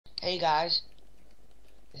Hey guys,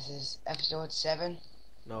 this is episode 7.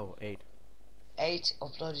 No, 8. 8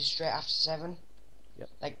 uploaded straight after 7. Yep.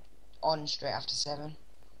 Like, on straight after 7.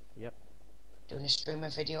 Yep. Doing a stream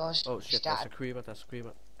of videos. Oh We shit, that's a started,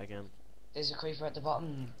 creeper, again. there's a creeper at the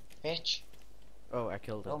bottom, bitch. Oh, I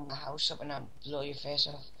killed it. Blow my house up and I'll blow your face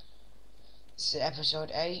off. This is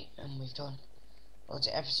episode 8 and we've done loads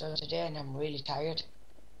of episodes today and I'm really tired.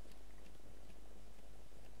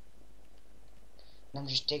 And I'm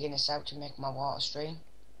just digging this out to make my water stream.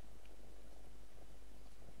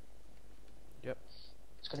 Yep.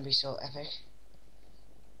 It's gonna be so epic.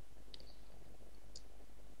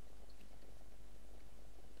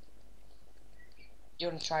 Do you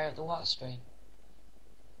want to try out the water stream?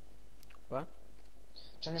 What?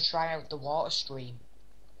 Do you want to try out the water stream?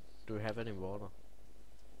 Do we have any water?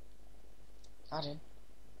 I do.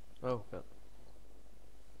 Oh, good.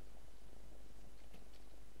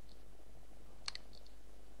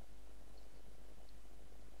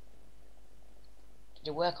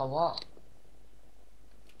 Did it work or what?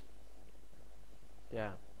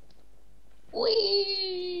 Yeah.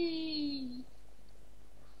 Whee!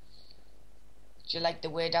 Do you like the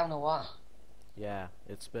way down or what? Yeah,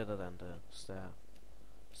 it's better than the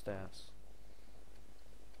stairs.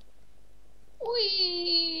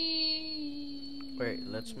 Whee! Wait,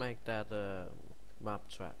 let's make that map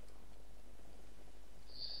trap.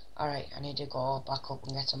 Alright, I need to go back up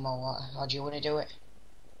and get some more water. Or do you want to do it?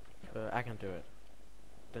 I can do it.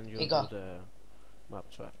 Then you Here you do go. the map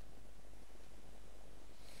trap.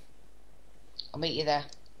 I'll meet you there.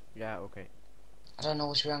 Yeah, okay. I don't know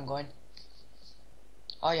which way I'm going.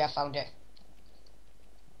 Oh yeah, I found it.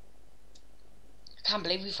 I can't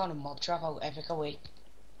believe we found a mob trap. How epic are we?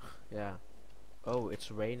 Yeah. Oh, it's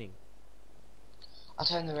raining. I'll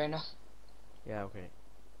turn the rain off. Yeah, okay.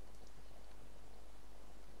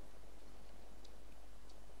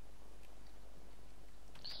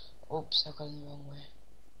 Oops, I've gone the wrong way.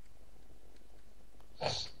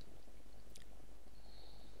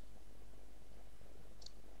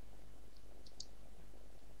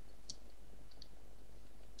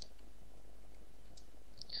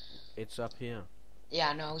 It's up here. Yeah,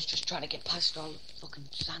 I know, I was just trying to get past all the fucking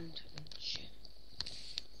sand and shit.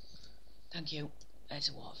 Thank you. There's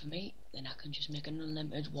the water for me. Then I can just make an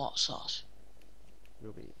unlimited water source.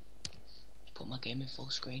 Ruby. Just put my game in full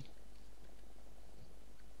screen.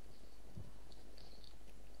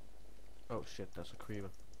 Oh shit, that's a creeper.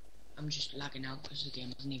 I'm just lagging out because the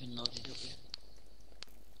game hasn't even loaded up yet.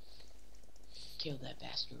 Kill that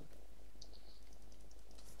bastard.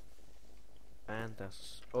 And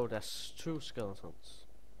there's two skeletons.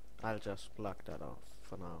 I'll just block that off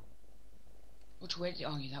for now. Which way did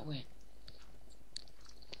you that way?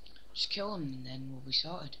 Just kill him and then we'll be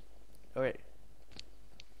sorted. Oh wait.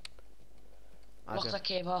 Block that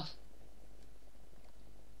cave off.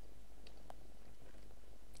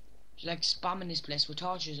 Do you like spamming this place with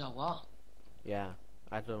torches or what? Yeah,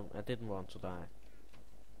 I didn't want to die.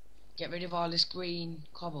 Get rid of all this green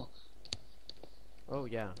cobble. Oh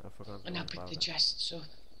yeah, I forgot And I'll all pick about the it. chests up.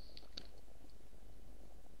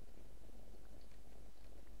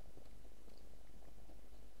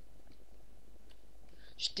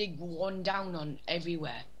 Just dig one down on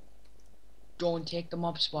everywhere. Don't take the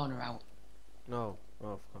mob spawner out. No,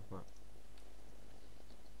 of course not.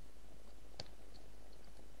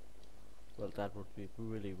 Well, that would be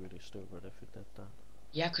really, really stupid if it did that.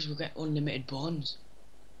 Yeah, because we'll get unlimited bones.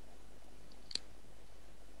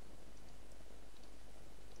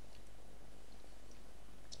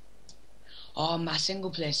 Oh, on my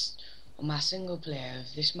single player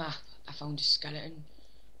of this map, I found a skeleton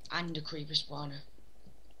and a creeper spawner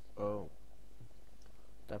Oh,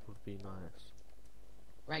 that would be nice.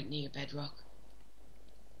 right near bedrock.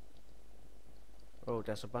 Oh,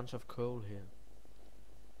 there's a bunch of coal here.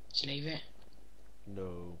 Just leave it.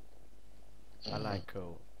 No, I like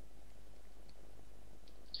coal.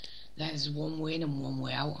 There's one way in and one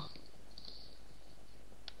way out.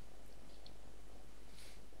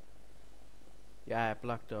 Yeah, I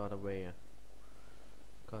blocked the other way.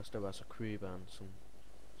 Because there was a creeper and some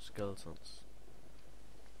skeletons.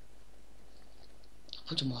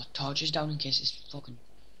 Put some more torches down in case it's fucking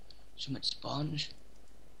something spawns.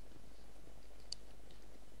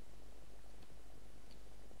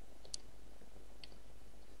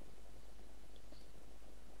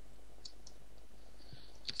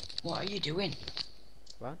 What are you doing?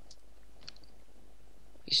 What?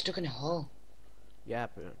 You're stuck in a hole. Yeah,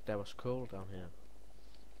 but there was coal down here.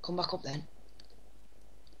 Come back up then.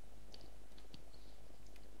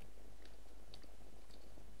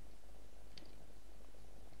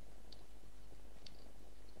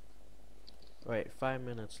 Wait, 5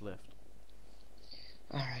 minutes left.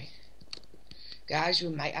 Alright. Guys, we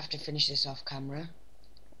might have to finish this off camera.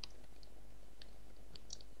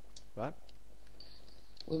 What?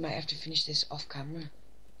 We might have to finish this off camera.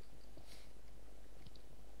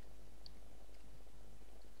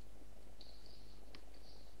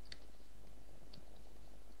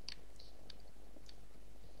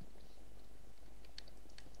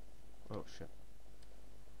 Oh shit.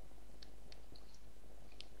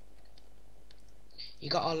 You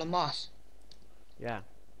got all the moss? Yeah.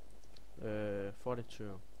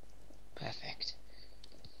 42. Perfect.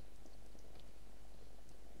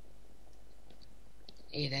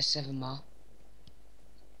 Here, there's 7 more.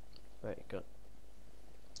 Right, good.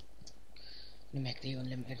 I'm gonna make the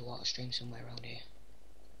unlimited water stream somewhere around here.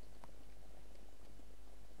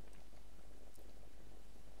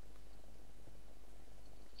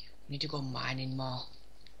 We need to go mining more.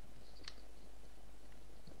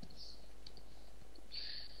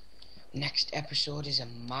 Next episode is a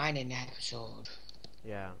mining episode.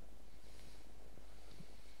 Yeah.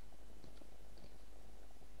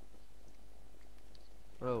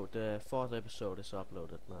 Oh, the 4th episode is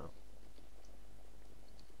uploaded now.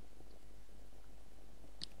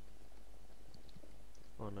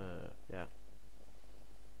 On yeah.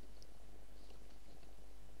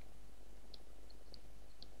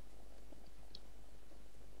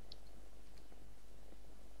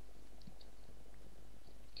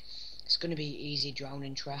 It's gonna be easy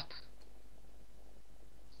drowning trap.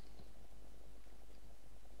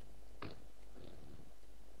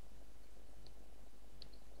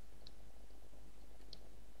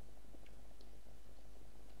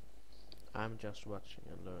 I'm just watching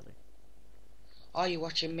and learning. Are you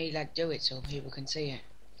watching me like do it so people can see it?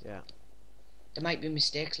 Yeah. There might be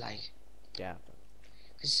mistakes like, Yeah.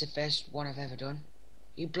 because it's the first one I've ever done.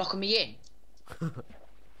 You blocking me in?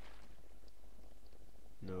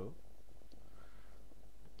 No.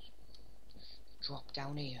 Drop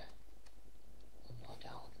down here. One more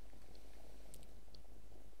down.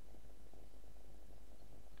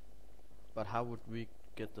 But how would we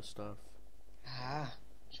get the stuff? Ah,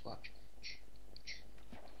 just watch.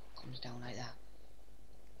 Comes down like that.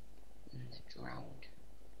 And they're drowned.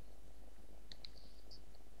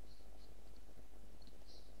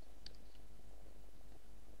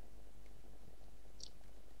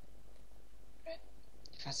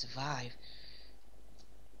 If I survive.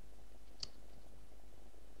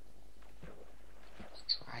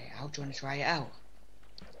 Let's try it out. Do you want to try it out?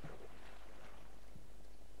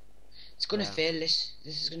 It's gonna Yeah. fail this.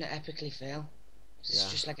 This is gonna epically fail. This Yeah.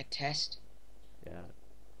 is just like a test. Yeah.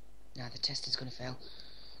 Nah, the test is gonna fail.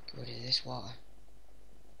 Get rid of this water.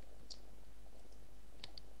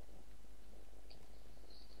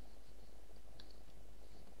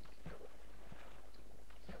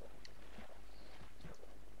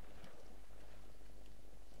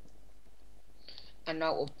 And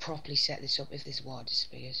now we'll properly set this up if this water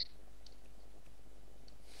disappears.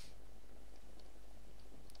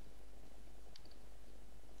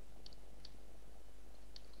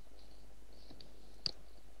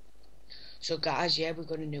 So guys, yeah, we've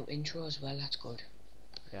got a new intro as well, that's good.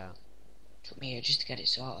 Yeah. Took me here just to get it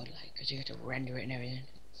sorted, like, because you have to render it and everything.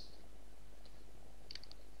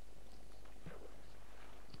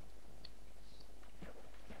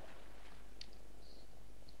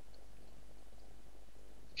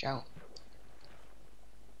 Ciao.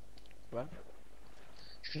 What?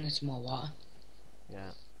 Just gonna get some more water.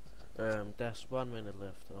 Yeah. There's 1 minute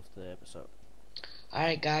left of the episode.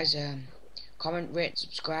 Alright guys, comment, rate,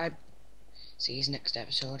 subscribe. See you next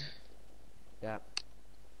episode. Yeah.